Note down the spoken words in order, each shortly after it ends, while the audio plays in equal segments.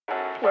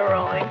We're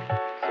rolling.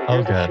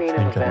 Oh, good.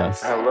 Thank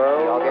goodness.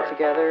 Hello. We all get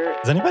together.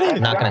 Does anybody?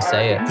 I'm not gonna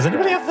say it. Does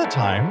anybody have the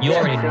time? You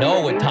already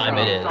know what time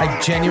it is. I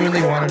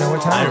genuinely want to know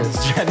what time it is.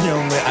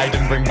 I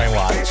didn't bring my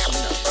watch.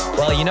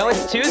 Well, you know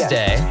it's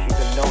Tuesday,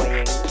 She's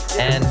annoying.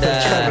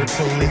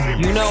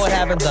 and you know what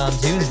happens on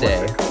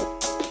Tuesday.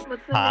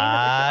 What's the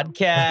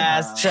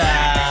Podcast time.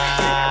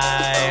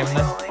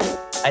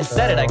 I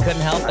said it. I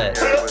couldn't help it.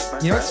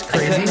 You know what's I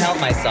couldn't crazy? help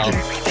myself.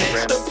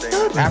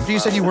 After you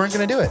said you weren't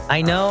going to do it.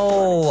 I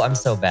know. I'm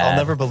so bad. I'll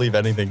never believe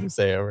anything you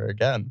say ever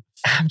again.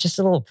 I'm just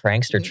a little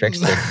prankster,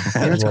 trickster.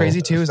 You know what's crazy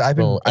too is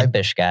Little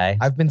impish guy,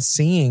 I've been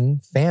seeing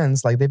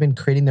fans like they've been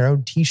creating their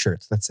own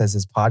T-shirts that says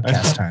it's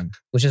podcast time.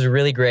 which is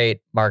really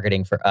great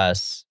marketing for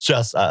us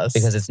Just us.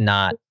 because it's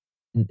not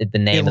the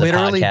name It of the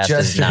literally podcast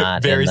just is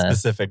not very in the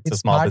specific to It's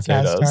small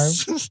podcast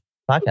potatoes.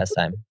 podcast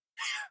time.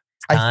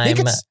 I think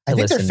Time they're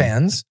to listen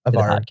fans to of the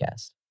our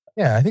podcast.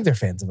 Yeah, I think they're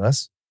fans of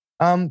us.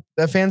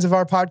 The fans of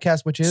our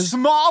podcast, which is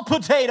Small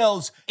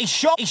Potatoes, a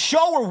show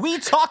where we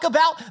talk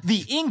about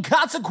the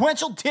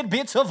inconsequential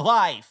tidbits of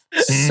life.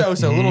 so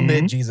a little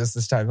mid Jesus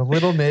this time. A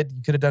little mid.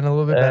 You could have done a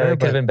little bit better. It could have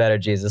But been better,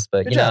 Jesus,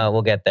 but Good you know, job.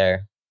 we'll get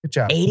there. good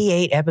job.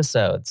 88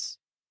 episodes.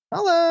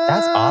 Hello.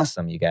 That's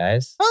awesome, you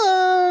guys.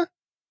 Hello.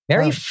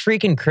 Merry Um,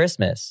 freaking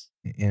Christmas.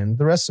 And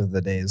the rest of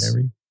the days.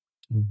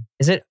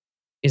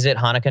 Is it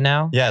Hanukkah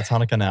now? Yeah, it's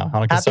Hanukkah now.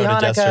 Hanukkah Happy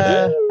started Hanukkah.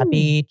 yesterday.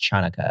 Happy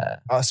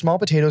Chanukah. Small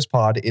Potatoes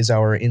Pod is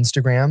our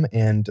Instagram,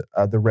 and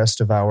the rest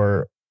of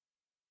our.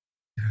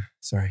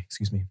 Sorry,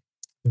 excuse me.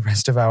 The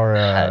rest of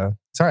our.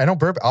 Sorry, I don't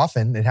burp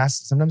often.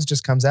 Sometimes it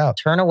just comes out.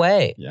 Turn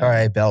away. Yeah. All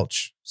right, I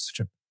belch. Such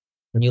a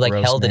When you like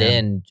Gross, held it man.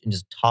 in and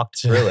just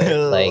talked through it.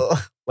 Like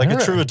like I a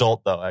don't true know.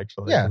 adult, though,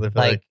 actually. Yeah. I feel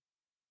like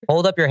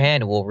hold up your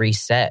hand and we'll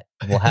reset.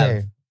 We'll have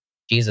Okay.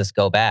 Jesus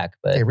go back.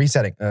 But okay,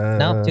 resetting.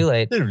 no, too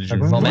late.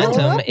 Momentum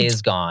Momentum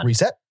is gone.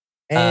 Reset.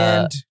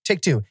 And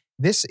take two.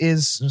 This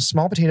is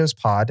Small Potatoes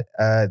Pod.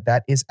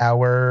 That is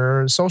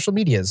our social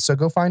medias. So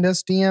go find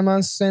us, DM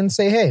us, and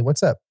say, hey,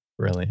 what's up?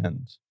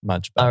 Brilliant.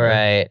 Much better. All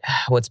right.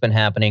 What's been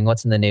happening?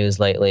 What's in the news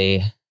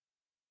lately?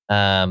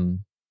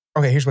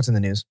 Okay, here's what's in the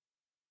news.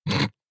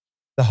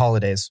 The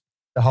holidays.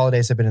 The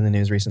holidays have been in the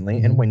news recently.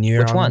 And when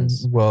you're Which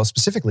ones? Well,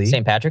 specifically.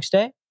 St. Patrick's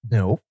Day?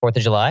 No. 4th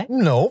of July?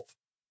 Nope.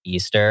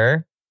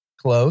 Easter?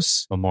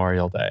 Close.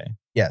 Memorial Day.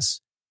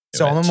 Yes. Do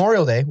So it. on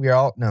Memorial Day, we are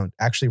all, no,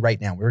 actually right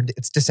now,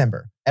 it's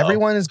December.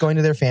 Everyone is going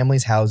to their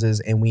families'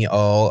 houses and we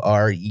all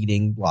are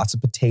eating lots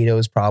of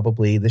potatoes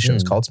probably. The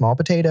show's called Small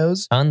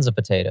Potatoes. Tons of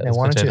potatoes. And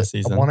I potato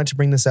season. wanted to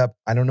bring this up.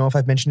 I don't know if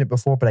I've mentioned it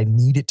before, but I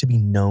need it to be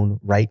known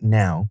right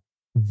now.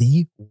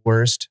 The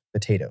worst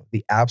potato,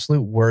 the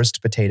absolute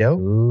worst potato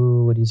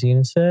Ooh, what is he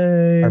going to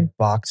say? are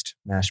boxed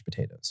mashed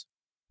potatoes.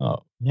 Oh,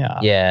 yeah.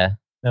 Yeah,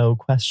 No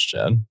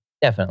question.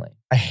 definitely.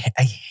 I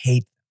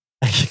hate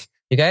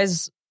You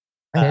guys,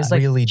 I there's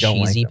like really don't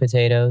like cheesy them.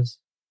 potatoes.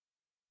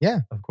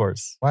 Of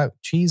course. Wow,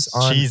 cheese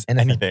on Cheese,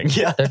 anything.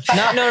 Yeah. They're,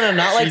 no,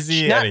 not like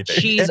Cheesy not anything.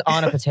 cheese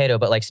on a potato,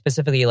 but like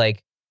specifically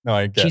like No,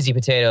 I get cheesy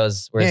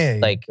potatoes where Yeah, it's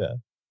yeah,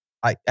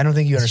 like I don't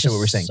think you it's understood just what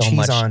we're saying. so Cheese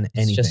much- on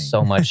anything. It's just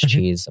so much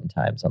cheese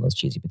sometimes on those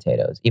cheesy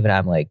potatoes. Even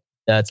I'm like,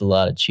 that's a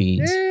lot of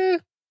cheese. You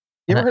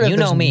ever heard You of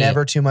know there's me.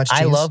 never too much cheese?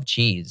 I love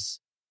cheese,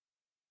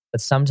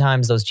 but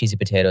sometimes those cheesy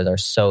potatoes are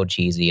so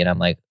cheesy, and I'm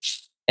like,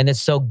 and it's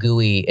so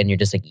gooey, and you're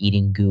just like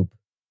eating goop,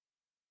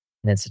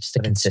 and it's just a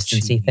But it's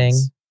consistency cheese. thing.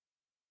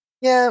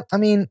 Yeah, I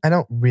mean, I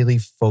don't really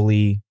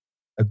fully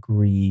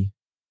agree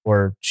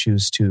or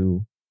choose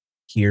to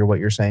hear what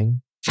you're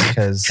saying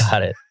because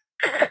Got it.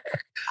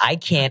 I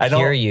can't I don't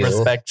hear you.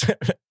 respect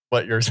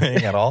what you're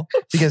saying at all.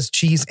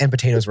 cheese and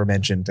potatoes were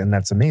mentioned, and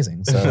that's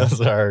amazing. So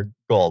Those are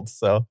gold.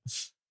 So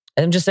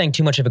I'm just saying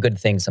too much of a good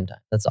thing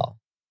sometimes. That's all.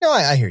 no,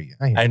 I hear you.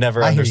 I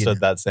never I hear you understood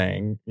there. that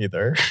saying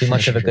either. Too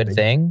much of a good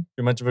thing.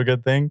 Too much of a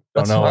good thing?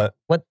 Don't What's know what?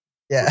 what.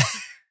 Yeah,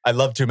 I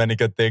love too many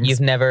good things.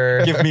 You've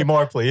never Give me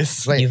more,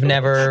 please. Wait. you've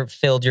never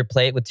filled your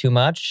plate with too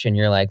much, and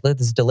you're like, look,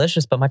 this is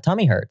delicious, but my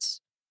tummy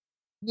hurts.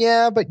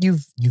 yeah, but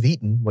you've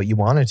eaten what you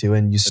wanted to,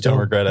 and you I still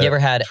don't regret it. You ever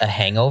had a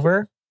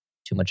hangover?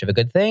 Too much of a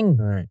good thing.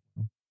 All right.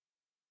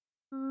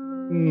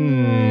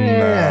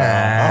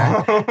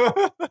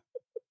 No.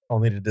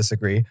 Only to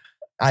disagree.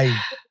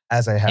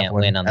 As I have Can't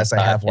one, win on this as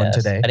I have one podcast.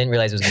 today. I didn't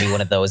realize it was gonna be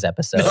one of those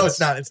episodes. No, it's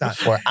not. It's not.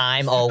 Where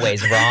I'm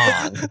always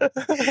wrong.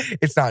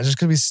 It's not just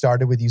because we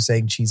started with you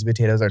saying cheesy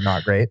potatoes are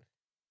not great.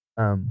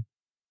 We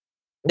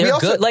They're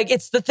also- good. Like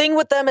it's the thing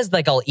with them is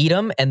like I'll eat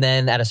them, and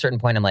then at a certain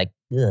point I'm like,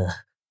 ugh.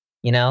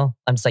 You know,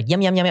 I'm just like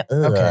yum yum yum yum.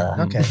 Ugh.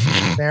 Okay,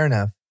 fair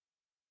enough.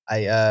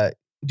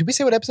 Did we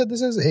say what episode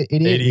this is?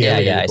 88?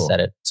 Yeah, I cool.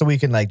 said it. So we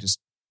can like just.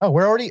 Oh,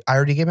 I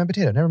already gave my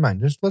potato. Never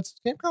mind. Let's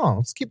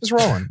keep this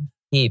rolling.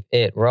 Keep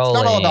it rolling.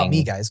 It's not all about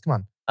me, guys.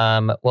 Come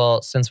on.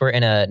 Well, since we're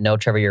in a no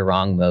Trevor, you're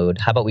wrong mode,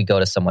 how about we go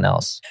to someone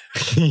else?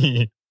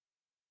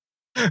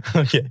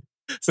 Okay.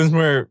 Since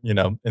we're,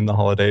 in the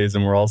holidays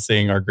and we're all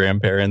seeing our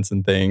grandparents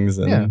and things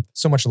and Yeah,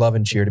 so much love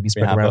and cheer to be we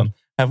spread have around. them.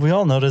 Have we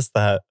all noticed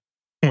that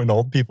when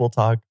old people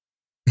talk,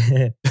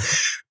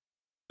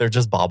 they're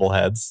just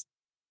bobbleheads?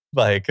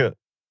 Like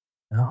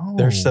No.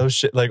 They're so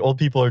like old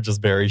people are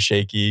just very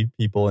shaky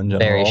people in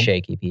general. Very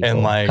shaky people.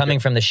 And like coming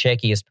from the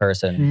shakiest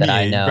person that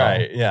I me, know.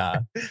 Right,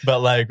 yeah. But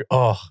like,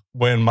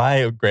 when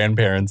my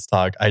grandparents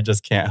talk, I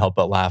just can't help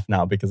but laugh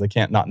now because I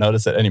can't not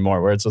notice it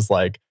anymore. Where it's just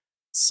like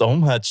so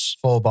much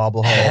full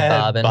bobblehead.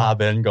 head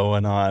bobbing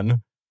going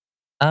on.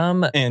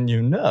 And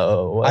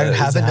I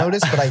haven't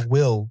noticed, but I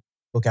will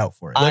look out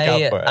for it. Look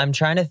out for it. I'm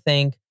trying to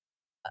think.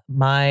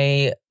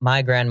 My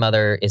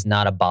grandmother is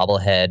not a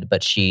bobblehead,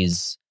 but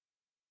she's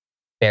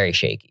very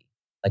shaky.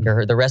 Like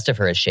the rest of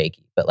her is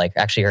shaky, but like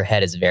actually her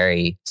head is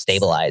very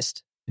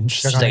stabilized.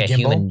 Interesting. She's like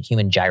a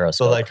human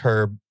gyroscope. So like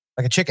her,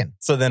 like a chicken.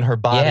 so then her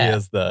body Yeah.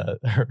 is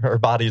her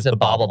body is the the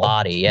bobble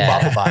body. Yeah.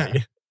 bobble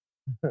body.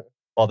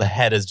 While the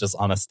head is just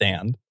on a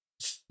stand.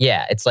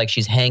 Yeah. It's like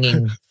she's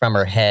hanging from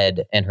her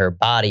head and her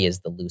body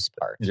is the loose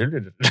part.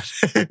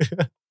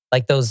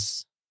 Like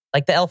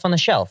like the Elf on the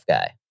Shelf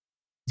guy.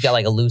 He's got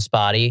like a loose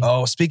body.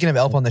 Oh, speaking of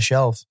Elf on the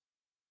Shelf,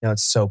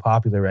 it's so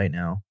popular right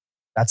now.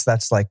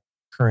 That's like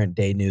current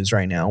day news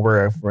right now.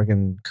 We're a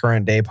freaking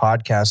current day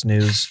podcast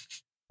news.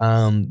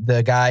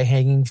 The guy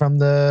hanging from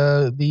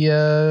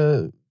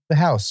the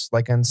house,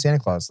 like on Santa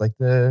Claus, like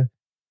the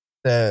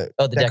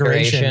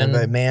decoration.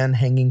 of a man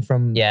hanging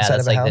from Yeah, the side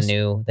that's of a like house.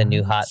 the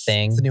new hot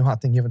thing. It's the new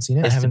hot thing. You haven't seen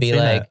it? Is to be seen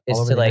like it. All is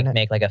over to the like internet.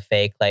 make like a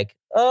fake like,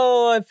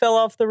 oh, I fell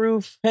off the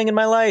roof hanging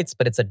my lights,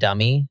 but it's a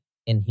dummy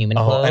in human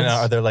clothes. And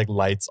are there like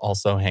lights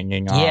also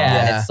hanging on? yeah,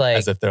 and Yeah. it's like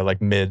As if they're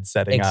like mid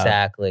setting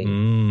exactly. up.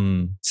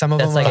 Mm, Some of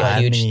That's them like are a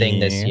huge thing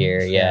this funny.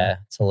 year. Yeah,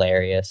 it's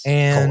hilarious.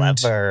 And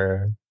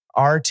clever.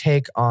 our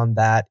take on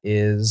that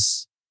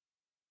is,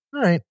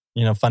 all right.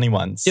 Funny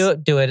ones.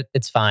 do it.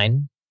 It's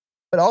fine.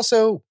 But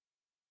also,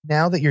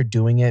 now that you're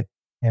doing it,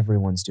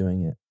 everyone's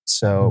doing it.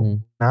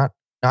 So Mhm.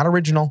 not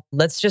original.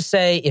 Let's just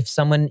say if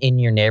someone in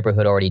your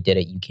neighborhood already did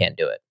it, you can't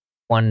do it.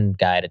 One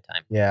guy at a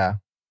time. Yeah.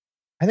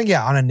 I think,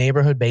 on a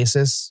neighborhood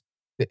basis,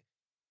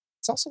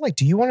 it's also like,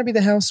 do you want to be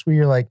the house where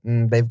you're like,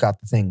 they've got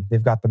the thing,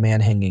 they've got the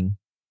man hanging?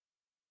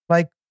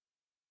 Like,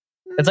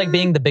 It's like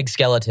being the big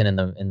skeleton in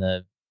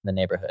the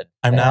neighborhood.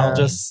 I'm now Yeah.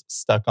 just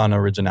stuck on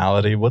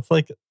originality. What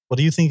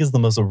do you think is the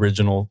most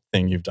original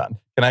thing you've done?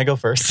 Can I go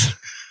first?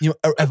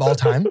 of all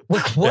time.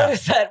 What Yeah.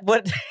 is that?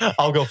 What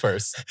I'll go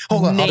first.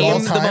 Hold on, of all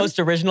name the time? most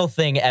original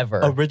thing ever?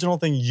 Original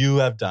thing you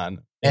have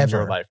done in Ever.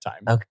 your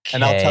lifetime. Okay.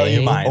 And I'll tell you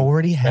He mine.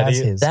 already has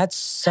Ready? his. That's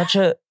such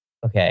a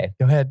okay.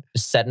 Go ahead.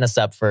 Just setting us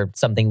up for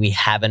something we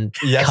haven't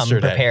come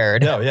Yesterday.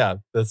 prepared. No, yeah.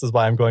 This is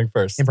why I'm going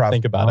first. Improv.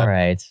 Think about All it.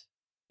 right.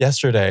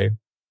 Yesterday,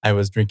 I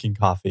was drinking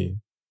coffee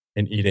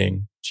and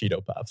eating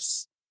Cheeto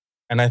Puffs.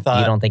 And I thought,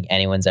 You don't think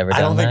anyone's ever done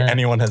I don't think that?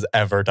 anyone has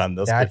ever done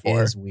this That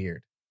before. is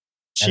weird.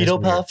 that is Cheeto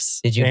weird.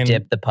 Puffs. Did you and-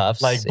 dip the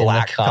puffs like in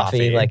black the coffee,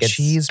 coffee. like it's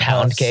Cheese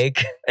pound puffs.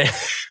 cake?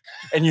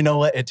 And you know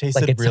what? It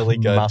tasted it's a really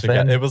good.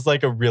 muffin? It was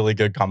like a really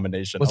good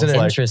combination. Was I it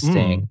like,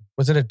 interesting?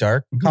 Was it a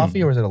dark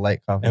coffee or was it a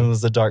light coffee? It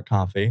was a dark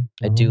coffee.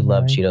 I do Oh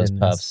love my Cheetos goodness.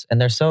 puffs, and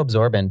they're so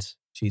absorbent.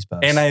 Cheese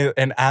puffs.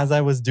 And as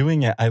I was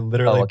doing it, I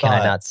literally Oh, can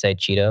thought, I not say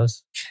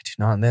Cheetos?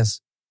 Not in this.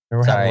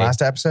 Remember how Sorry. the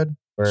last episode?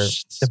 We're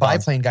The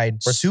biplane guy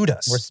sued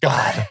us. We're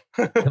God.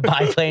 the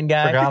biplane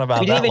guy. Forgot about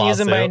we didn't that even use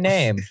him by lawsuit.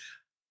 name.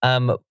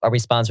 Are we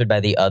sponsored by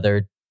the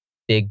other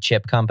big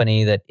chip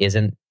company that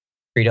isn't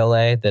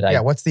Frito-Lay?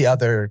 what's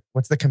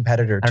the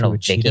competitor I to don't a know,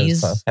 Cheetos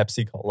Vicky's? puff?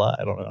 Pepsi Cola.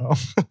 I don't know.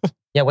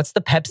 Yeah, what's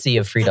the Pepsi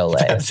of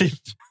Frito-Lay? Pepsi.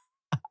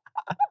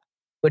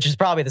 Which is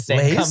probably the same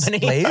Lay's? company.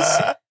 Lay's?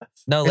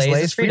 No, Is Lay's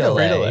Lay's is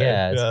Frito-Lay. Frito-Lay?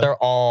 Yeah, Yeah. they're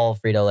all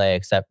Frito-Lay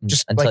except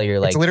until you're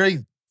like it's literally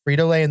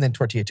Frito-Lay and then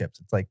tortilla chips.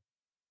 It's like, is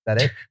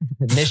that it?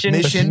 Mission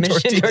Mission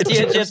tortilla tortilla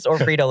chips. chips. or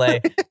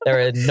Frito-Lay.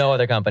 There are no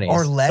other companies.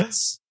 Or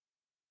Let's.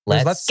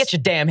 Let's get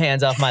your damn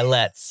hands off my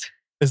Let's.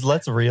 Is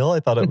Let's real? I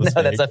thought it No, was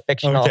that's fake. a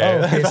fictional. Okay.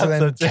 Oh, okay, so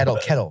That's then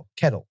so-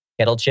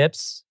 kettle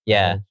Chips.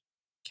 Yeah.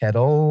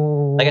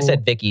 Kettle. Like I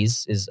said,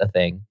 Vicky's is a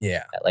thing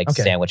Yeah. at like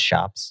Okay. sandwich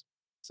shops.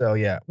 So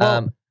yeah.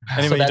 Well,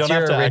 Anyway, so you that's don't your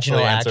have to original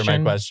actually answer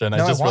action. my question. No,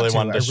 I just I want really to.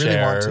 wanted to I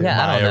really want share to.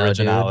 Yeah, I my don't know, dude.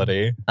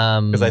 originality.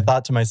 Because I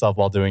thought to myself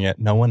while doing it,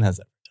 no one has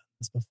ever done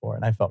this before.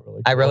 And I felt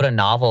really I cool. wrote a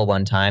novel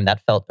one time that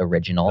felt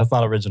original. That's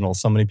not original.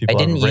 So many people I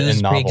didn't have written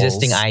use novels.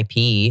 pre-existing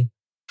IP.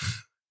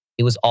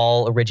 It was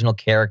all original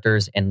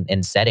characters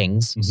and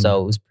settings, Mhm.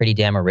 so it was pretty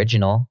damn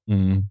original.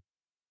 Mm,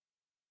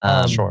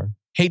 sure.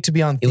 hate to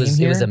be on It theme was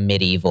here. it was a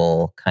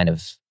medieval kind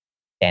of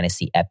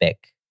fantasy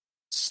epic,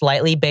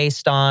 slightly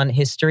based on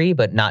history,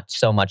 but not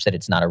so much that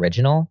it's not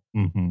original.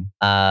 hmm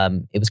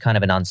It was kind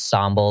of an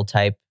ensemble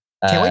type.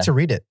 Can't wait to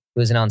read it. It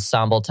was an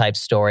ensemble type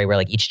story where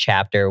like each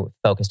chapter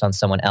focused on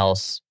someone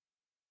else,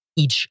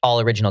 all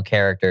original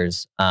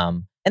characters,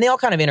 and they all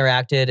kind of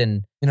interacted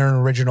and In an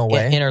original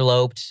way.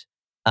 interloped,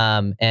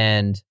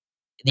 and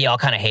they all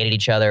kind of hated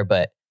each other.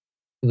 But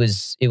it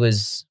was,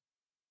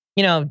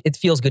 it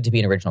feels good to be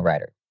an original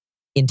writer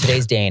in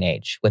today's day and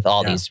age with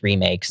all Yeah. these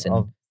remakes and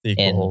All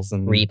sequels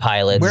and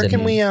repilots. Where and,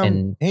 can we?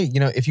 and Hey,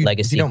 if you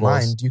legacy don't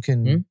sequels. mind, you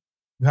can. Hmm?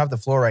 You have the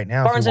floor right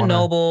now. if Barnes you and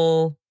wanna-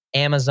 Noble,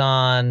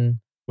 Amazon,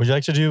 Would you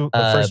like to do the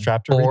first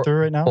chapter read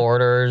through right now?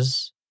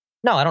 Borders.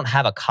 No, I don't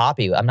have a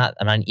copy. I'm not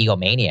an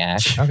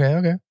egomaniac.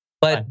 Okay.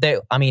 But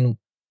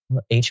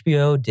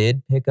HBO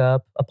did pick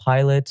up a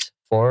pilot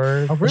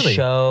for Oh, really? the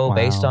show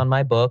based Wow. on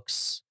my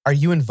books. Are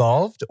you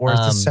involved, or is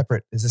Um, this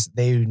separate? Is this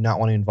they do not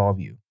want to involve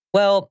you?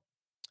 Well,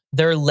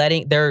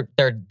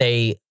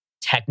 they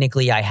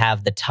technically I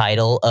have the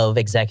title of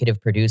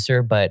executive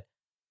producer, but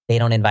they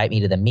don't invite me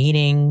to the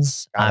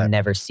meetings. Got it. I'm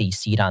never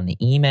CC'd on the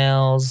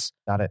emails.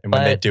 Got it. And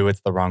when they But do,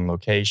 it's the wrong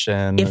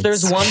location. If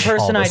there's It's one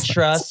person all I this stuff.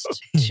 trust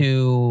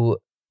to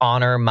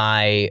honor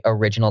my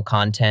original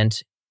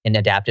content and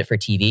adapt it for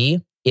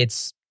TV,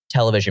 it's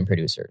television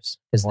producers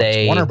because Well, it's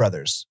they Warner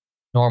Brothers.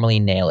 normally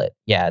nail it.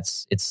 Yeah,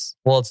 it's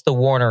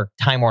the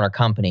Time Warner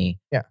company.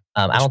 Yeah.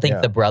 I don't think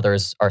HBO. the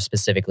brothers are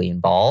specifically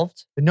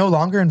involved. They're no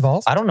longer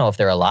involved. I don't know if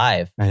they're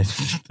alive.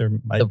 There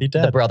might be The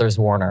dead. brothers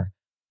Warner.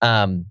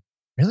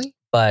 Really?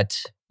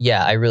 But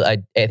yeah, I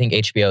think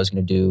HBO is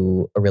going to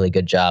do a really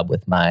good job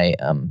with my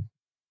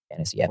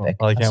fantasy epic.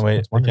 Well, I can't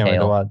wait. I can't wait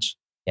to wonderful. watch.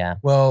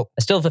 Well,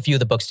 I still have a few of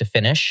the books to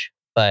finish,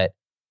 but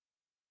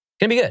it's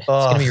gonna be good. It's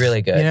gonna be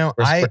really good. You know,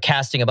 we're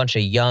casting a bunch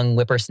of young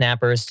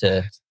whippersnappers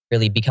to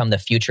really become the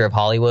future of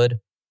Hollywood.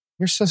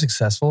 you're so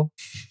successful.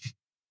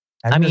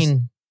 I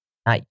mean,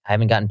 I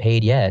haven't gotten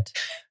paid yet.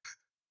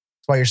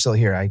 that's why you're still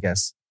here, I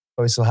guess.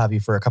 But we still have you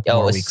for a couple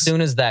more As weeks.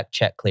 soon as that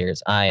check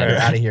clears, I You're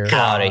am out of here.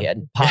 out of here.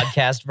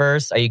 Podcast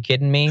verse? Are you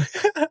kidding me?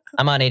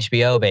 I'm on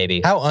HBO,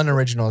 baby. How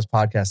unoriginal is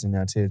podcasting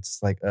now, too? It's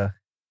like,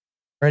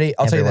 ready?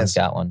 I'll tell you Everyone's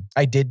this. got one.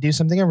 I did do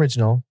something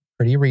original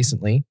pretty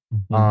recently.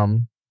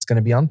 Mhm. It's going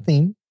to be on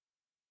theme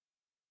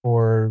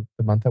for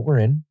the month that we're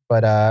in.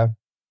 But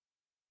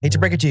hate to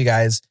break it to you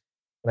guys,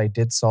 but I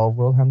did solve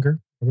world hunger.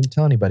 I didn't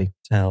tell anybody,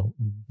 Tell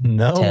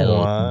no Tell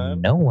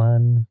one. no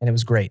one. and it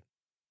was great.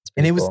 It's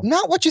And pretty it was cool.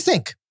 not what you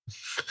think.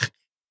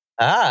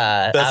 The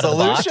out of the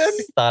box.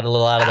 solution? Thought a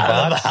little out of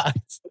the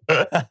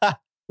box. box.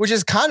 Which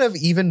is kind of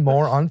even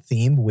more on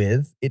theme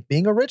with it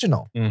being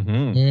original.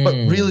 Mhm. But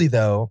Mm. really,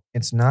 though,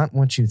 it's not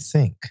what you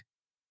think.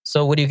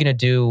 So what are you gonna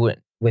do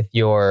with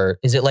your?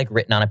 Is it like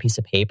written on a piece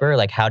of paper?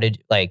 Like how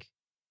did like?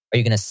 Are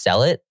you gonna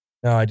sell it?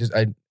 No, I Or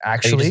are you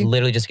actually just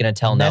literally just gonna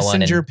tell no one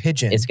messenger and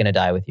pigeon. it's gonna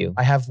die with you?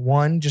 I have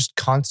one just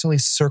constantly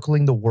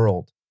circling the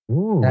world.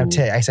 Ooh, And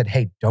I said,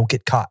 hey, don't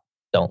get caught.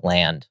 don't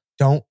land.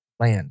 Don't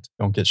land.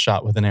 Don't get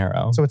shot with an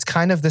arrow. So it's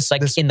kind of this. It's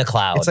like this in the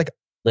cloud. it's like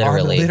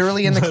literally.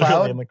 literally in the Literally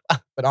cloud, in the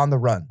cloud. but on the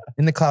run.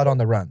 In the cloud, on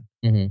the run.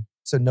 Mhm.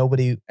 So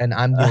nobody, and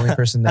I'm the only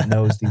person that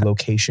knows the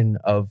location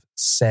of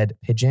said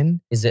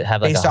pigeon. Does it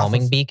have like Based a off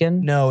homing of-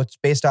 beacon? No, it's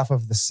based off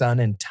of the sun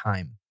and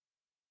time.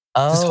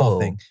 Oh, This whole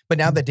thing. But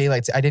now that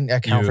I didn't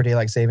account You- for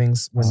daylight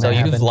savings when So that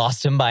you've happened.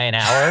 lost him by an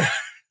hour.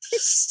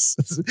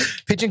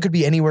 Pigeon could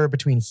be anywhere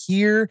between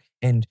here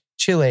and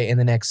Chile in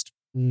the next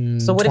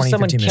So what if 20,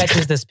 someone 15 minutes.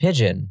 catches this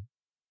pigeon?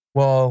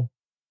 Well,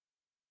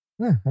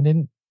 I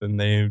didn't. Then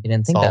they You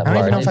didn't think solve that I don't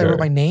far, even know if I did wrote you?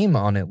 my name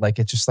on it. Like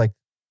it's just like,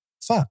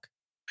 fuck.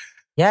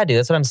 Yeah, dude,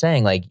 that's what I'm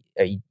saying. Like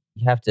you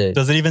have to.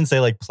 Does it even say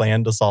like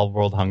plan to solve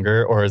world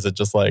hunger, or is it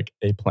just like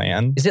a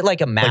plan? Is it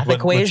like a math would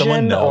someone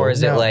equation, know? or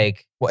is it No.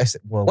 like Well, I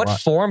said, well, what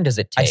form does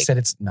it I take? said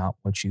it's not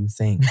what you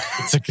think.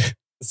 It's a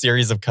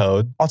series of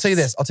code. I'll tell you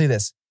this.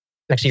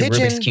 The Actually,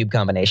 pigeon- Rubik's cube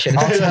combination.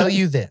 I'll tell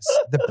you this.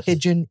 The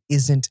pigeon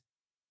isn't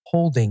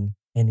holding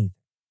anything.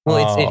 Well,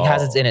 it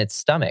has Oh. it's in its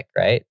stomach,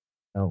 right?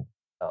 No.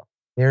 Oh.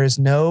 There is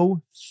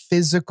no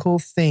physical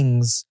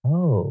things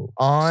Oh,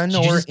 on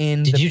Did you or just-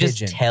 in did the you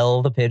pigeon. just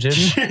tell the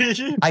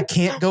pigeon? I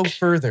can't go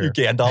further. You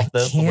Gandalf I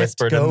this can't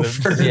whispered go in the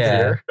further.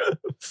 Yeah.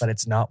 But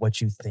it's not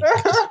what you think.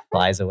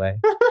 Flies away.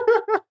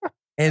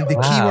 And the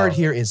Wow. key word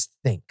here is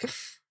think.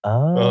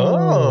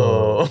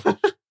 Oh.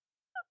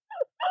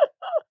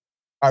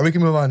 All right, we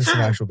can move on to some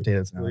actual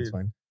potatoes now. It's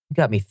fine. You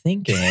got me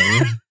thinking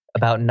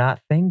about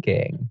not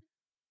thinking.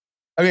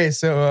 Okay,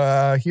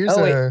 so here's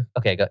Oh, wait. a.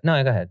 Okay, go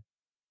ahead.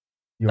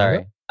 You wanna Sorry,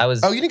 go? I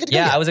was. Oh, you didn't get to go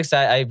Yeah, yet. I was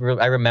excited.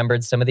 I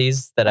remembered some of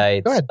these that I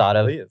Go ahead. thought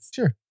of. Please.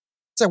 Sure.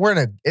 So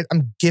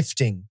I'm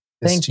gifting.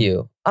 This Thank to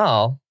you.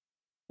 Oh,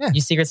 Yeah.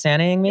 you Secret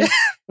Santaing me?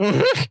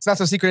 It's not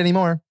so secret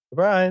anymore.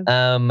 Surprise.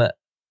 I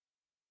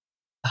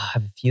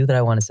have a few that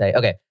I want to say.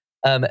 Okay.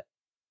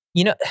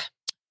 You know,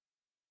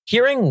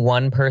 hearing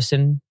one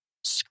person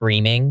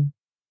screaming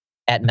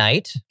at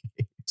night,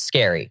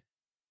 scary.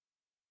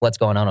 What's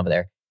going on over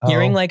there?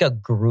 Hearing Oh. like a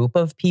group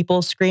of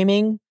people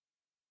screaming,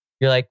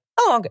 you're like,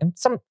 oh, okay. I'm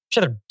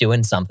sure they're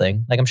doing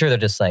something. Like, I'm sure they're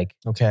just like,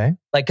 Okay.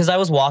 because I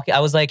was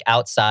like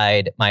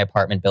outside my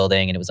apartment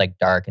building and it was like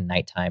dark and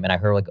nighttime and I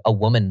heard like a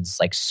woman's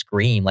like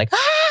scream, like,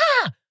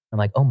 ah! I'm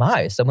like, oh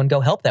my, someone go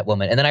help that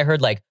woman. And then I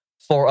heard like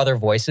 4 other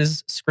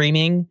voices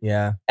screaming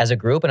Yeah. as a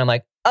group. And I'm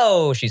like,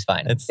 oh, she's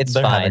fine. It's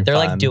they're fine. having They're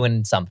like fun.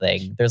 doing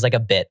something. There's like a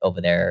bit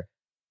over there.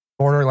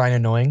 Borderline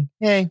annoying.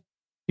 Hey,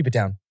 keep it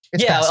down.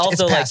 It's yeah, past- also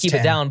it's like past keep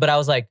 10. it down. But I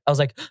was like,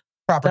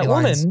 Property that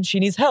lines. woman, she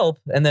needs help.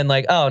 And then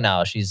like, oh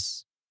no,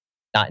 she's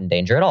not in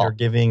danger at all. You're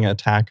giving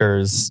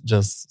attackers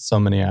just so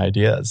many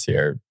ideas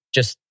here.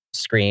 Just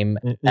scream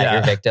Yeah. at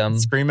your victim.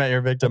 Scream at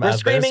your victim We're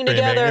as they're screaming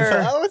screaming. together.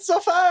 It's, oh, it's so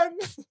fun.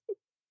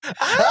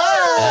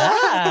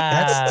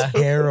 Ah. That's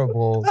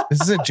terrible.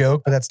 This is a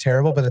joke, but that's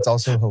terrible, but it's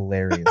also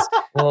hilarious.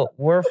 Well,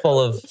 we're full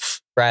of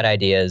bright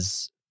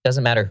ideas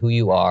Doesn't matter who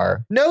you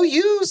are, No,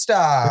 you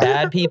stop.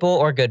 bad people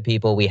or good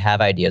people, we have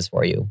ideas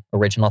for you.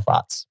 Original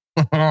thoughts.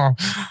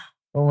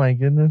 Oh my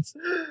goodness.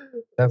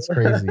 That's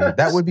crazy.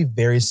 That would be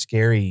very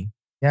scary.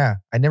 Yeah.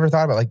 I never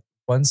thought about like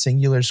one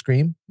singular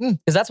scream.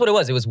 Because that's what it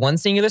was. It was one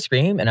singular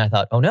scream, and I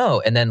thought, oh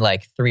no. And then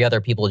like 3 other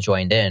people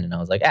joined in, and I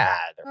was like,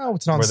 Oh,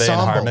 it's an Were they in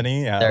ensemble.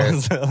 harmony? Yeah. They're-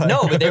 Was it like-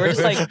 no, but they were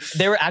just like,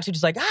 they were actually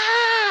just like,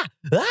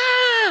 and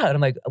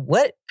I'm like,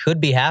 what could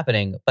be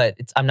happening? But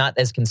I'm not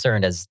as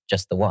concerned as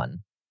just the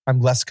one. I'm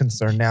less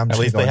concerned now. I'm At just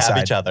least gonna they go have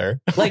inside. each other.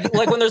 Like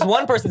when there's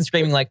one person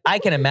screaming, like I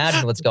can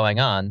imagine what's going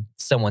on.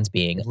 Someone's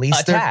being At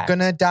least attacked. they're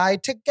gonna die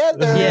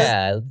together.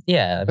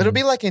 Yeah. I It'll mean,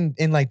 be like in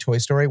like Toy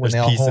Story when There's they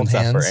all peace hold and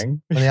hands.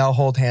 suffering. When they all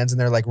hold hands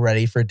and they're like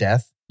ready for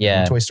death.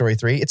 yeah. In Toy Story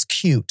 3. It's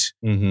cute.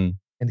 Mm-hmm.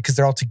 And because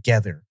they're all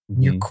together.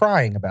 And you're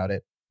crying about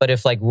it. But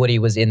if like Woody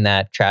was in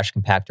that trash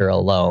compactor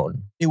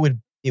alone, It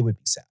would be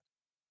sad.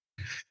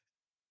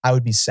 I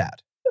would be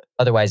sad.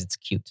 otherwise it's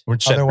cute.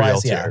 Would shed real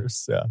Otherwise, yeah.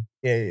 tears. Yeah.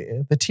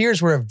 Yeah. The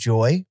tears were of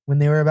joy when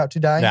they were about to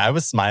die. Yeah, I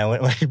was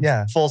smiling, like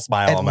Yeah. full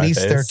smile At on my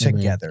least face. they're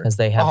together. Because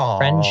they have Aw.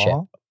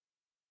 friendship.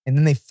 And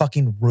then they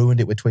fucking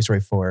ruined it with Toy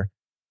Story 4.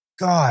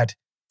 God,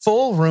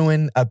 full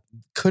ruin.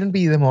 Couldn't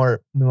be the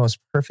most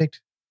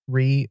perfect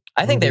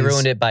I think they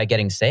ruined it by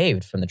getting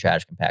saved from the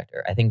trash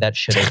compactor. I think that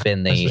should have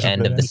been That the should have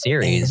end been of the it.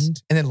 series.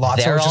 And then Lotso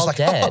They're was just all like,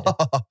 dead.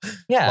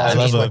 Yeah, I I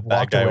love mean, a like, bad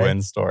walked guy away.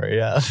 win story.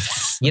 Yeah.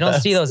 you don't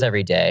see those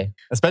every day,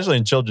 Especially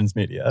in children's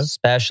media.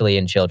 especially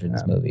in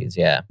children's Yeah. movies.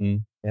 Yeah.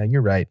 Yeah,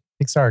 you're right.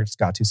 Pixar just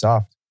got too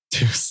soft.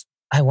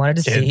 I wanted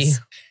to see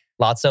Kids.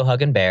 Lotso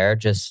Huggin' Bear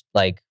just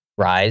like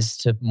rise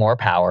to more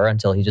power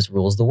until he just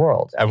rules the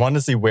world. I wanted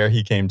to see where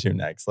he came to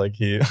next. Like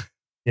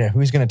Yeah,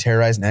 who's going to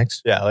terrorize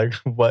next? yeah, like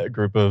what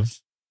group of,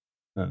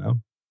 I don't know.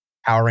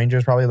 Power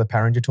Rangers, probably the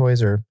Power Ranger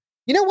toys, or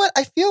you know what?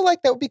 I feel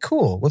like that would be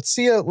cool. Let's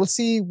see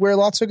where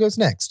Lotso goes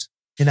next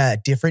in a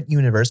different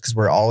universe because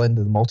we're all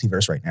into the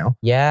multiverse right now.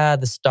 Yeah,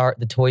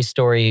 the Toy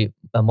Story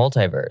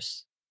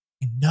multiverse.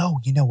 You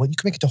know what? You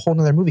can make it a whole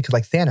nother movie because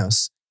like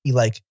Thanos,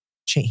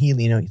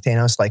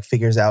 Thanos like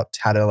figures out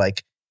how to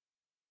like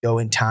go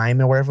in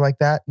time or whatever like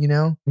that. You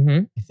know,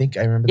 Mm-hmm. I think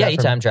I remember Yeah, that. he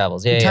from- time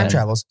travels. Yeah, he time yeah.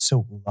 travels.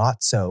 So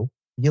Lotso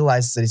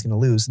realizes that he's going to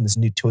lose in this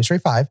new Toy Story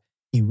 5.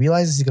 He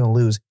realizes he's going to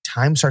lose.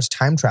 Starts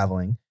time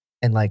traveling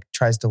and like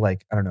tries to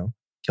like, I don't know,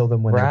 kill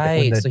them when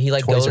Right. the So he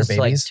like toys goes are to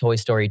like babies. Toy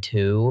Story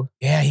 2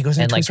 Yeah, he goes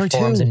into and Toy like Story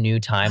forms 2. a new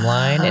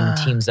timeline and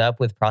teams up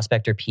with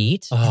Prospector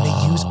Pete. And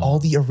they use Oh. all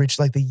the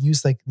original, like they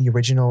use like the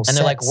original And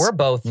they're like, sets. we're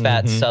both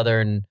fat Mhm.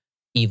 Southern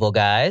evil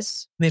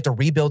guys. They have to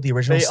rebuild the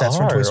original They sets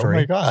from are. Toy Story. Oh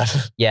my god.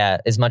 Yeah,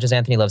 as much as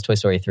Anthony loves Toy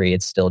Story 3,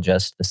 it's still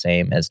just the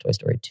same as Toy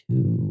Story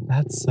 2.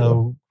 That's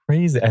so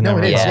crazy. I No,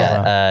 never it is, thought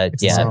Yeah, that.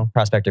 It's yeah. so-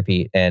 Prospector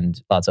Pete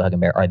and Lotso Huggin'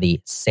 Bear are the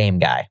same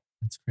guy.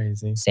 That's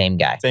crazy. Same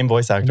guy. Same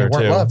voice And actor they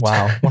weren't too. loved.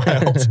 Wow.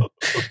 Wild.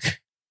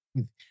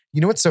 You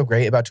know what's so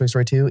great about Toy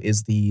Story 2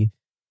 is the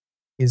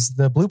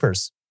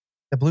bloopers.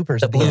 The bloopers.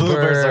 The at the end.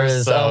 bloopers are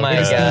bloopers. so Oh my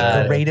It is the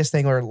god. greatest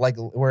thing, or like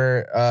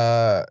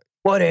where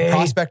What a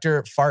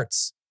Prospector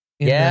farts.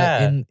 In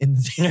Yeah. in And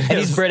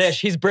he's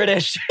British. He's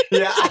British.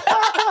 Yeah.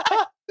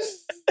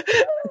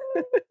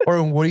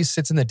 or when Woody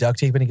sits in the duct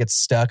tape and he gets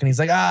stuck and he's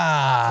like,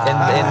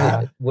 ah.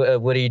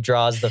 And Woody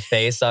draws the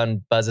face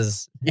on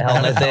Buzz's Yeah,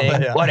 helmet the thing.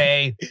 helmet, yeah. What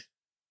a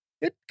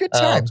Good Oh,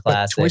 times. But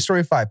classic. Toy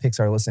Story 5,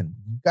 Pixar, listen,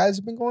 you guys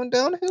have been going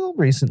downhill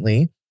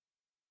recently.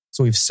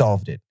 So we've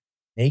solved it.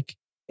 Make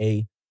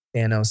a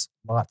Thanos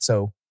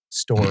Lotso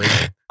story.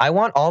 I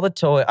want all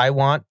the I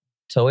want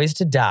toys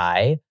to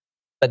die,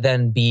 but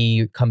then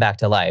come back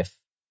to life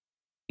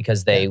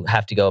because they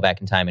have to go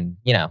back in time and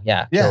Yeah.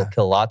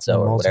 kill Lotso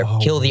or Lotso. whatever. Oh,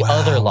 Kill the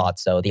other wow.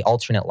 Lotso, the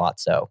alternate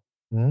Lotso.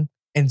 And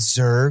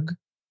Zurg,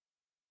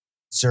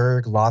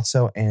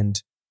 Lotso,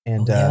 and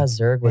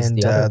Zurg was and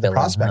the other the villain.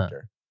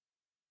 Prospector.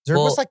 Zurg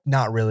Well, was like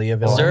not really a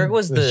villain. Zurg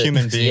was the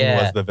human being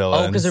yeah. was the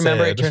villain. Oh, because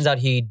remember, it Sid. turns out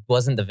he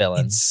wasn't the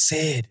villain. And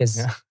Sid. Because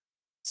Yeah.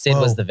 Sid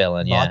Whoa. was the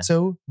villain. Yeah.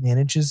 Lotso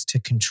manages to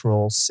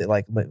control Sid,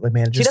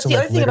 manages See, that's to the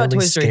like other thing about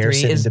literally Toy Story scare 3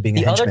 Sid is into being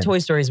the a other henchman. Toy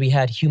Stories we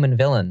had human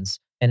villains,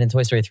 and in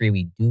Toy Story 3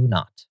 we do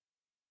not.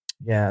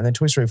 Yeah, and then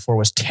Toy Story 4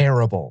 was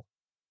terrible.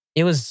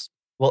 It was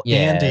Well,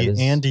 Yeah, it was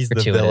Andy's the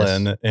gratuitous.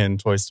 villain in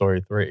Toy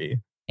Story 3.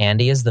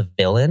 Andy is the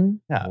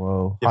villain. Yeah.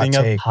 Whoa, Giving hot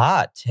up- take.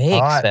 Hot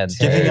take, Hot Spencer.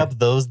 take. Giving up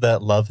those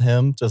that love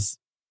him, just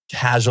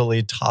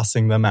casually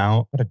tossing them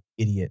out. What an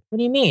idiot. What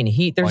do you mean?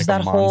 There's Like a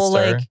that whole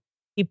monster. like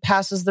he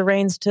passes the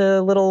reins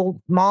to little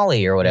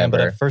Molly or Yeah, whatever.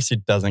 but at first he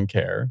doesn't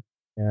care.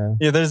 Yeah.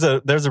 Yeah, there's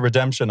a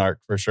redemption arc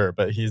for sure,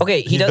 but he's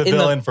Okay, he he's does- the in the-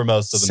 villain for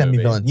most of the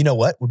Semi-villain. movie. You know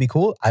what would be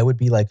cool? I would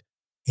be like,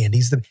 if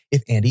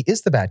Andy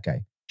is the bad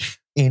guy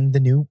in the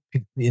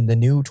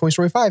new Toy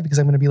Story 5, because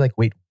I'm going to be like,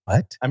 wait,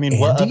 what? I mean,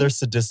 what Andy? other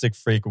sadistic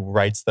freak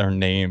writes their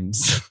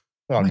names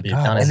Oh on my people?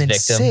 God. On his And then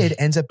victim. Sid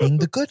ends up being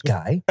the good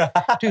guy.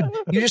 Dude,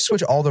 you just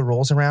switch all the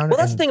roles around. well,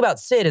 that's the and- thing about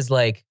Sid is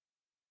like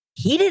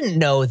he didn't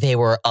know they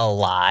were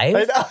alive.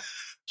 I know.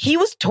 He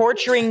was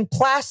torturing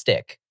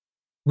plastic.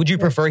 Would you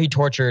prefer he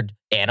tortured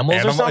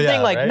animals or something?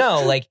 yeah, like right?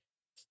 no, like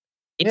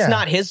it's Yeah.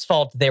 not his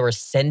fault they were Well,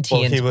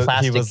 sentient he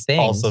plastic was things.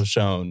 also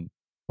shown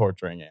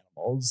torturing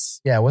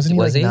animals. Yeah, wasn't he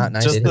Was like he? not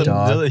nice Just to the the,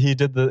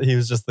 dog? he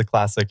was just the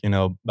classic,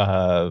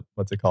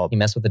 what's it called? He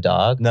messed with the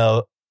dog.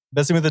 No,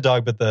 messing with the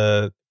dog, but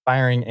the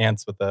firing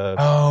ants with the.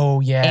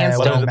 Oh yeah, Ants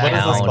what don't is this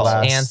count.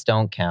 called? Ants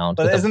don't count.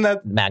 but With a isn't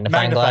that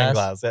magnifying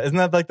glass? Yeah, isn't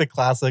that like the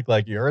classic,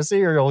 like, you're a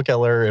serial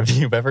killer if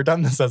you've ever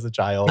done this as a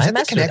child? Is I that the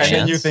messed with connection?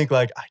 And then you ants. think,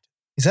 like,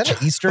 Is that an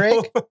Easter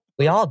egg?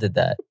 We all did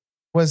that.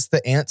 Was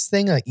the ants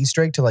thing an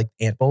Easter egg to like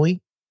Ant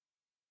Bully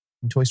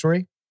in Toy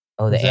Story?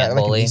 Oh, the Was that ant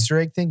like bully. an Easter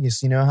egg thing?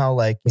 You know how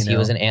like He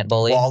was an ant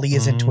bully. Wally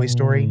is in Toy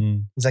Story.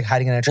 Mm. He's like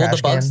hiding in a Well, trash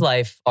the Bugs can.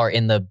 Life are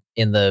in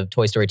the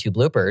Toy Story 2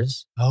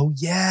 bloopers. Oh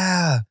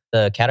yeah,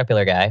 The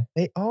caterpillar guy.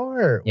 they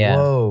are. Yeah.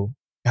 Whoa,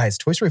 guys,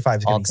 Toy Story 5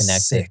 is All gonna be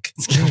connected. sick.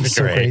 It's gonna be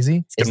so great.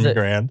 crazy. It's gonna Is be the-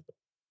 grand.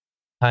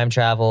 Time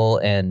travel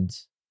and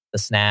the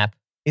snap.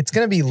 It's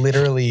gonna be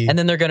literally. And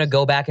then they're gonna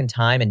go back in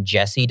time and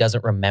Jesse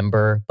doesn't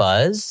remember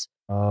Buzz.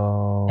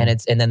 oh,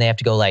 And then they have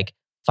to go like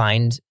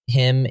find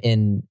him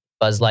in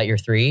Buzz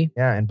Lightyear 3.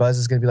 yeah, and Buzz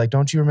is gonna be like,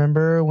 "Don't you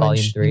remember when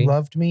Volume you 3.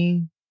 loved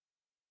me?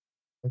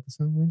 Like the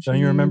song, when Don't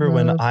you remember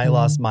when loved I me?"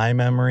 lost my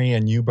memory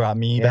and you brought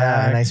me Yeah,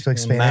 back? and I speak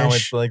And now Spanish.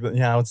 it's like,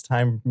 yeah, it's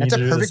time for me That's to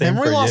a do the perfect same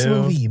memory for loss you.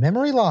 movie.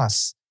 Memory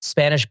loss.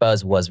 Spanish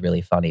Buzz was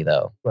really funny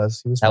though. He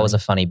was. That was a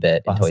funny. funny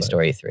bit in Toy Classic.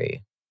 Story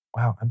 3.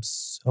 Wow. I'm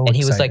so. And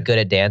he was like excited. good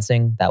at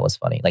dancing. That was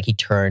funny. Like he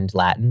turned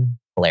Latin.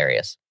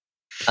 Hilarious.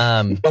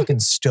 Fucking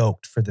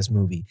stoked for this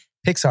movie.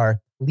 Pixar,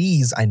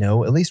 please, I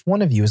know at least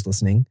one of you is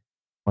listening.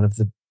 One of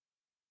the,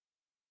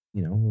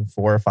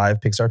 4 or 5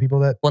 Pixar people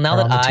that. Well, now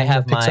are on that the I team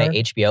have of my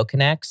Pixar. HBO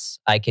connects,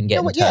 I can get Yeah,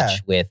 in well, touch yeah.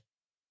 with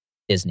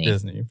Disney.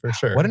 Disney, for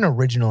sure. What an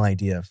original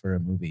idea for a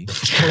movie.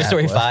 Toy That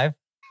Story was. Toy 5,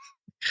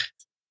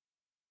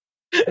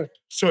 Toy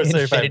Story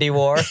 5. Infinity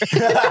War.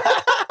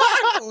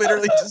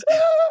 Literally just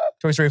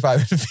Toy Story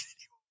 5.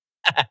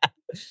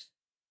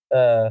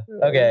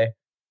 Okay.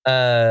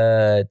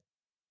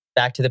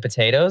 Back to the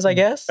potatoes, I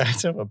guess. Back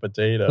to a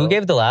potato. Who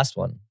gave the last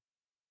one?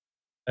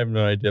 I have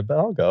no idea, but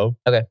I'll go.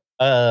 Okay.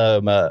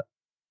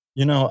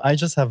 I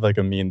just have like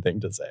a mean thing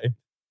to say.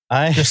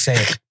 I Just say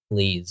it.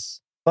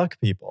 Please. fuck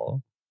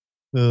people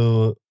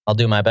who I'll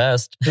do my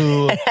best.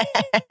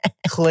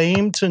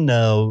 claim to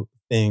know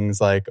things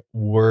like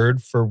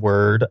word for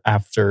word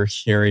after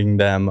hearing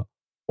them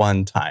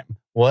one time.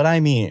 What I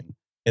mean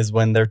is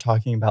when they're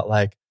talking about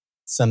like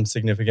some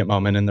significant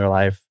moment in their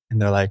life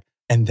and they're like,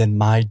 and then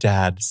my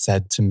dad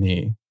said to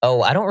me,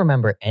 Oh, I don't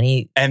remember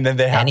any. and then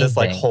they have this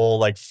like Anything. whole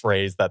like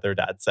phrase that their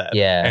dad said.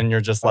 Yeah. And you're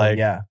just Oh, like,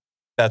 yeah.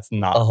 that's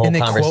not A whole And they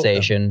quote them.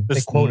 conversation. They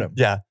this- quote him.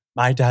 Yeah.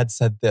 My dad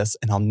said this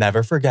and I'll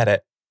never forget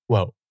it.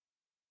 Whoa.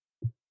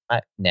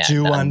 Nah,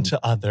 Do I'm- unto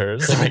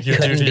others. couldn't- Like you do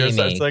couldn't to be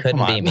yourself. me. It's like, Couldn't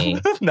come be on.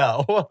 me.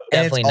 No. And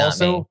Definitely it's not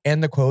also, me.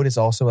 and the quote is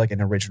also like an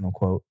original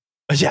quote.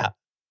 Yeah.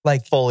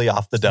 Like Fully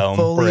off the dome.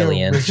 fully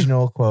Brilliant.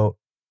 original quote.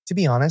 To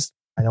be honest,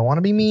 I don't want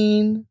to be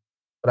mean,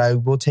 but I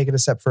will take it a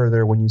step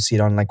further when you see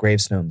it on like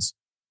gravestones,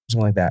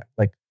 something like that.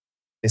 Like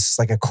this is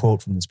like a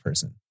quote from this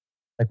person.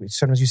 Like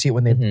sometimes you see it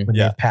when they Mhm. when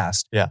Yeah. they've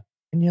passed. Yeah.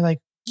 And you're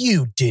like,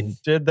 you didn't.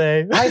 Did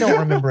they? I don't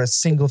remember a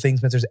single thing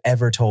Spencer's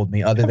ever told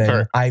me other than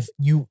Ever.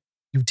 you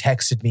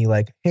texted me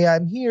like, hey,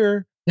 I'm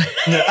here.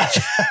 Yeah.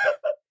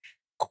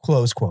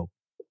 Close quote.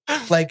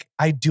 Like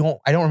I don't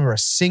remember a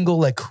single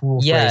like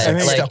cool Yeah, phrase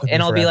that like- stuck with me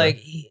and I'll be forever.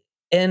 like,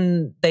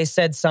 and they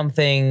said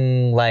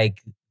something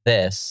like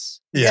this.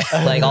 Yeah.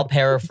 Like I'll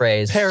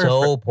paraphrase so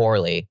Paraphr-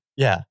 poorly.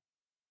 Yeah.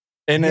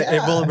 And it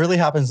Yeah. really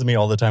happens to me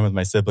all the time with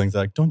my siblings.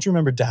 They're like, don't you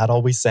remember dad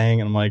always saying?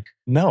 And I'm like,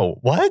 no,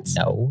 what?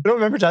 No, I don't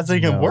remember dad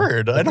saying a No.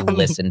 word. I don't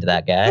listen to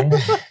that guy.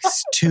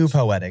 It's too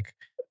poetic.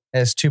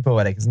 It's too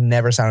poetic. It's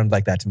never sounded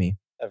like that to me.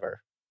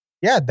 ever.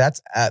 Yeah,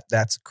 that's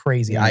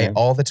crazy. I Yeah.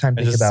 all the time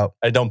think about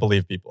I don't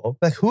believe people.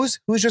 like who's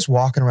just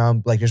walking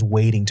around like just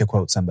waiting to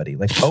quote somebody.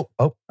 Like, oh,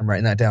 I'm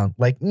writing that down.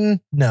 Like,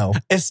 no.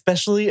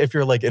 Especially if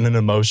you're like in an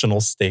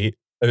emotional state.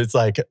 It's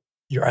like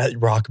you're at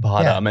rock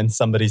bottom and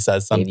somebody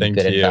says Gave you something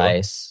good to you.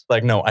 advice.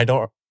 Like, no, I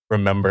don't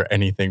remember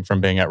anything from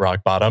being at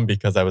rock bottom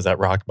because I was at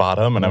rock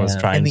bottom and I was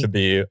Yeah. trying And the- to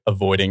be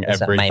avoiding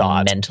It's every my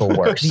thought. mental The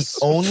worst.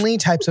 only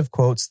types of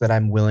quotes that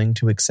I'm willing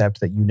to accept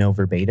that you know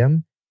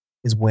verbatim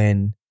is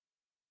when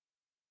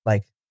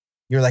like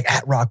you're like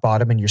at rock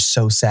bottom and you're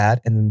so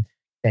sad and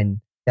then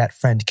that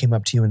friend came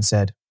up to you and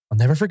said, I'll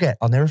never forget.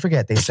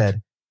 They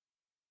said,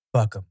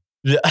 fuck them.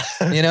 Yeah.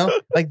 You know?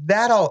 Like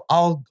that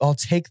I'll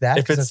take that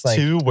If 'cause it's like,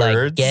 two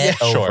words, Like, get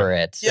sure. over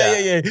it.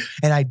 yeah.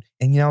 And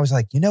I was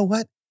like, you know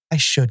what? I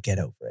should get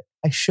over it.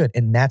 I should.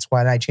 And that's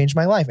why I changed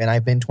my life. And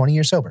I've been 20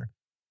 years sober.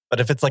 But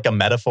if it's like a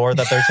metaphor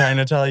that they're trying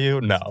to tell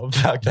you, no,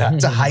 fuck that.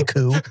 It's a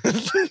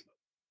haiku.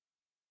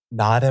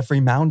 Not every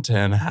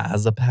mountain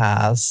has a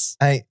pass.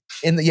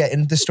 In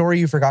the story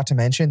you forgot to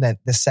mention that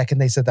the second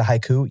they said the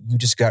haiku, you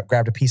just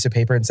grabbed a piece of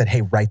paper and said,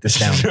 hey, write this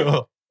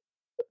down.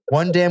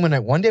 One day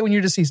when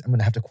you're deceased, I'm going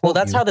to have to quote Well,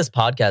 that's you. how this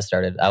podcast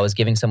started. I was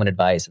giving someone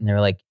advice and they were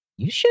like,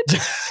 you should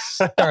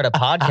start a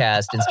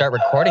podcast and start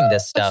recording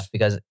this stuff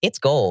because it's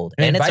gold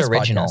An and it's advice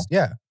original. podcast.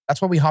 Yeah.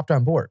 That's why we hopped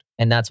on board.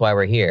 And that's why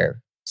we're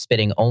here,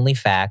 spitting only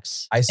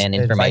facts and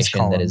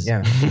information that is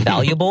Yeah.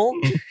 valuable.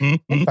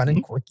 And fun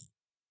and quirky.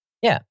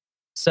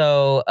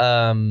 So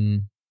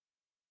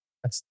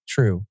That's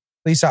true.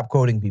 Please stop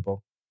quoting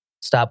people.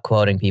 Stop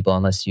quoting people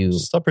unless you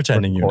Stop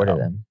pretending you recorded know.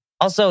 them.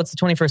 Also, it's the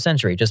 21st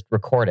century. Just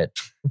record it.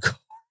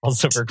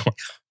 Also, record.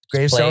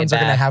 Gravestones are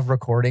going to back. have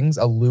recordings,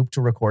 a looped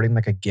recording,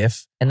 like a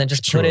GIF. And then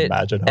just Could you put it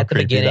imagine how at the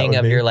creepy that beginning would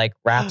of be? your like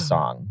rap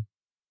song.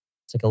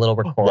 It's like a little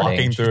recording.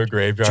 Walking through a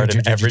graveyard,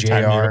 and every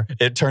time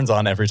it turns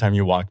on every time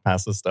you walk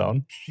past a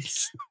stone.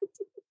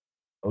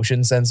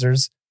 Motion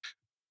sensors.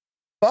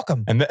 Fuck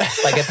them. And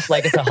like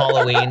it's a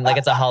Halloween,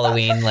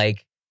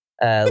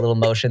 little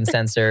motion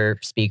sensor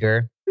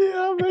speaker.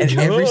 yeah, man. And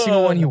every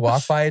single one you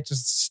walk by, it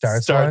just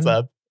starts on.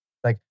 up.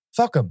 Like,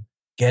 fuck them.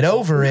 Get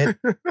over it.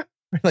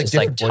 Like Just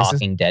like different voices.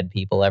 talking dead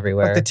people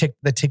everywhere. Like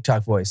the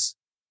TikTok voice.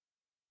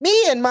 Me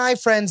and my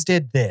friends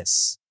did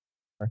this.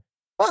 Or,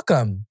 fuck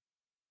them.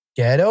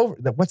 Get over.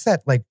 What's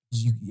that? Like,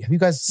 have you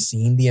guys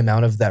seen the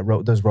amount of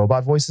those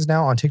robot voices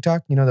now on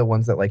TikTok? You know, the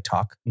ones that like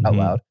talk out Mhm,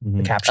 loud, the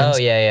mhm. captions. Oh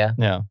yeah.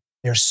 Yeah.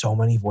 There's so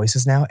many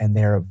voices now, and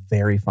they're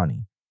very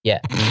funny. Yeah.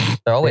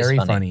 They're always Very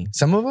funny.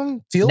 Some of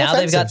them feel Now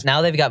offensive.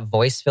 they've got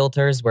voice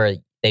filters where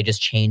they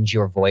just change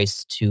your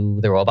voice to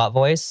the robot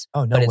voice.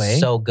 Oh no but way! it's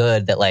so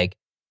good that like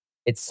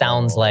it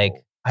sounds like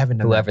I haven't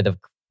done whoever that.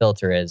 the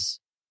filter is.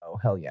 Oh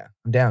hell yeah!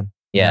 I'm down. I'm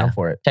Yeah. down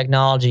for it.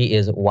 Technology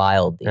is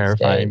wild these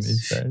Terrifying days.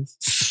 these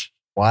days.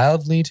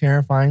 Wildly,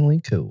 terrifyingly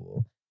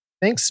cool.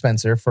 Thanks,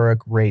 Spencer, for a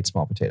great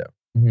small potato.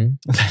 Mhm.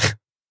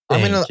 I'm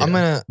Thank you. I'm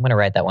gonna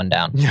write that one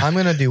down.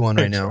 gonna do one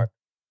right now. Sure.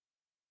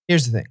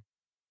 Here's the thing.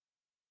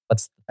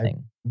 What's the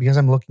thing? Because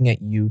I'm looking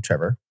at you,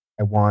 Trevor,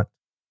 I want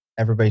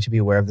everybody to be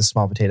aware of the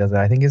small potato that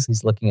I think is.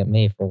 He's looking at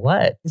me for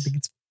what?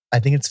 I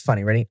think it's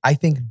funny. Ready? I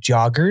think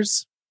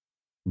joggers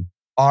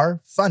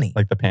are funny.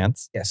 Like the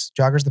pants. Yes,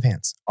 joggers the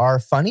pants are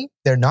funny.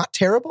 They're not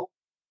terrible,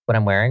 What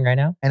I'm wearing right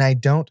now? and I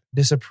don't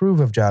disapprove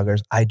of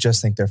joggers. I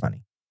just think they're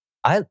funny.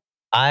 I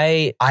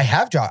I've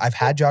had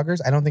joggers.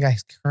 I don't think I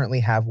currently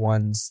have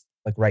ones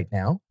like right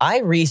now.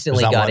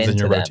 recently There's not got ones in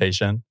into your them.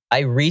 rotation. I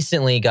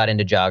recently got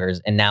into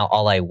joggers, and now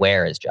all I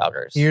wear is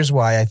joggers. Here's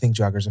why I think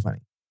joggers are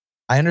funny.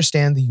 I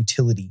understand the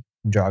utility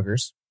in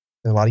joggers.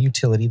 There's a lot of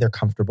utility. They're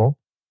comfortable,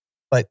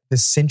 but the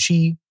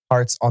cinchy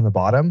parts on the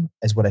bottom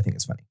is what I think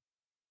is funny.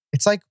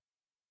 It's like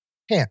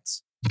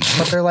pants,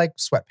 but they're like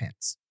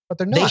sweatpants. But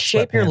they're not. They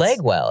shape your sweatpants.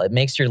 leg well. It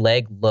makes your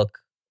leg look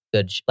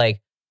good.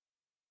 Like,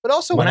 But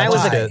also When I was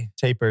why? a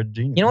tapered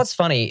jeans. you know what's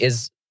funny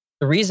is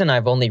the reason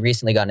I've only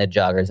recently gotten into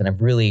joggers and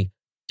I've really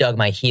dug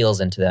my heels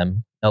into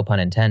them, no pun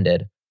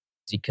intended,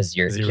 because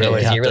you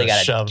really got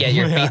to shove get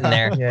your them. feet in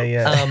there. Yeah,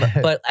 yeah.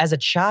 But as a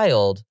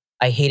child,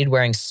 I hated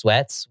wearing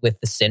sweats with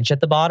the cinch at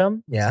the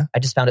bottom. yeah. I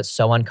just found it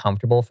so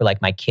uncomfortable for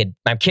like my kid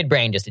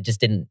brain just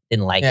didn't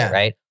like Yeah. it,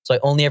 right? So I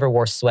only ever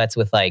wore sweats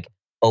with like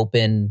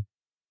open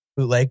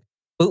Bootleg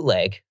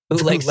bootleg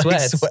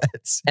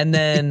sweats. And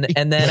then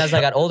as I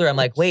got older, I'm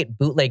like, wait,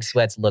 bootleg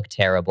sweats look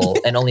terrible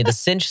and only the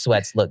cinch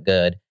sweats look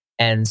good.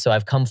 And so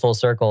I've come full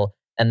circle.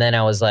 And then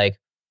I was like,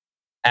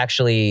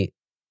 actually,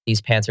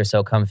 these pants are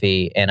so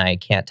comfy and I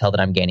can't tell that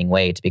I'm gaining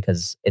weight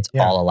because it's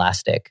Yeah. all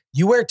elastic.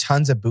 You wear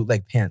tons of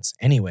bootleg pants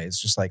anyways,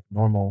 just like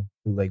normal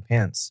bootleg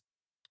pants.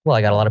 Well,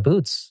 I got a lot of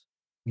boots.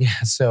 Yeah.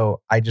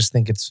 So I just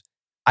think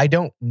I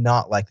don't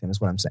not like them is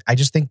what I'm saying. I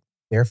just think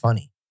they're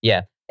funny.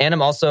 And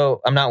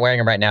I'm not wearing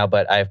them right now,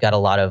 but I've got a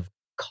lot of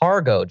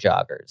cargo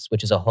joggers,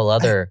 which is a whole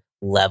other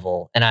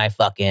level. And I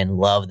fucking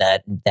love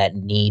that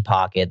knee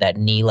pocket, that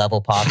knee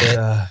level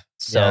pocket.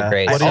 So Yeah.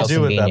 great. What do you so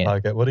do with that convenient.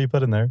 pocket? What do you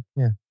put in there?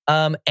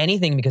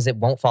 Anything because it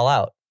won't fall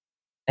out.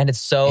 And it's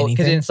so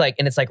because Anything?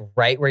 it's like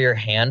right where your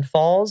hand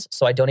falls.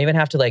 So I don't even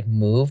have to like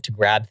move to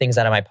grab things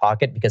out of my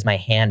pocket because my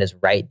hand is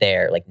right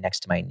there, like next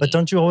to my knee. But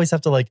don't you always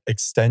have to like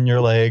extend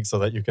your leg so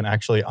that you can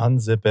actually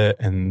unzip it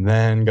and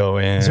then go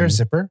in? Is there a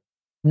zipper?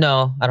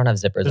 No, I don't have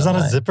zippers. There's on not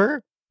a mine.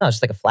 zipper? No, it's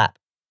just like a flap.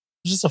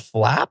 It's just a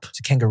flap?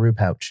 It's a kangaroo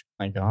pouch.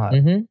 My God.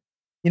 Mm-hmm.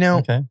 You know,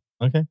 Okay.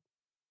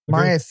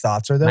 my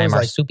thoughts are those My like, is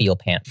marsupial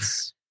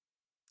pants.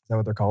 that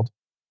what they're called?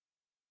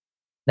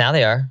 Now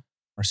they are.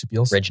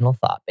 Marsupials. Original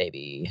thought,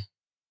 baby.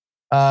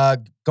 Go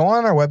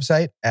on our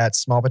website at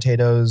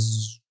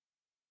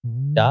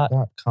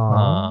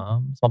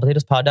smallpotatoes.com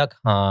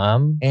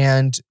Smallpotatoespod.com.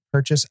 and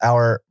purchase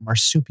our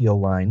marsupial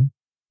line.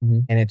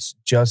 Mhm. And it's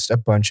just a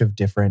bunch of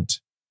different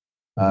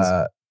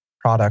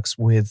products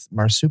with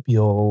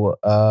marsupial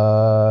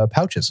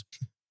pouches.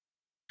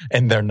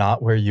 And they're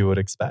not where you would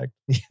expect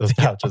those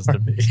They pouches to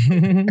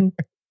be.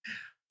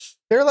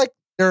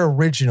 They're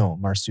original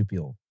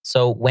marsupial.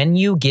 So when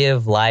you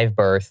give live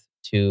birth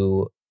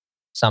to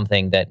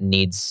something that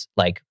needs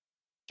like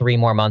 3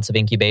 more months of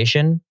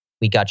incubation,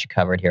 we got you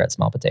covered here at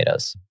Small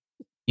Potatoes.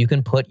 You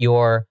can put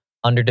your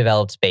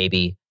underdeveloped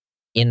baby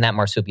in that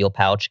marsupial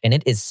pouch and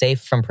it is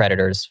safe from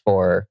predators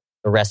for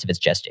the rest of its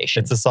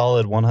gestation. It's a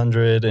solid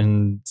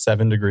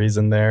 107 degrees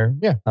in there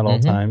Yeah. at all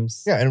Mhm.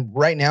 times. Yeah, and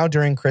right now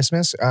during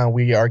Christmas,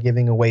 we are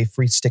giving away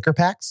free sticker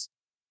packs.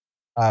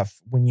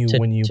 When you to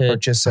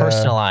purchase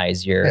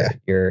personalize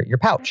your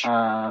pouch.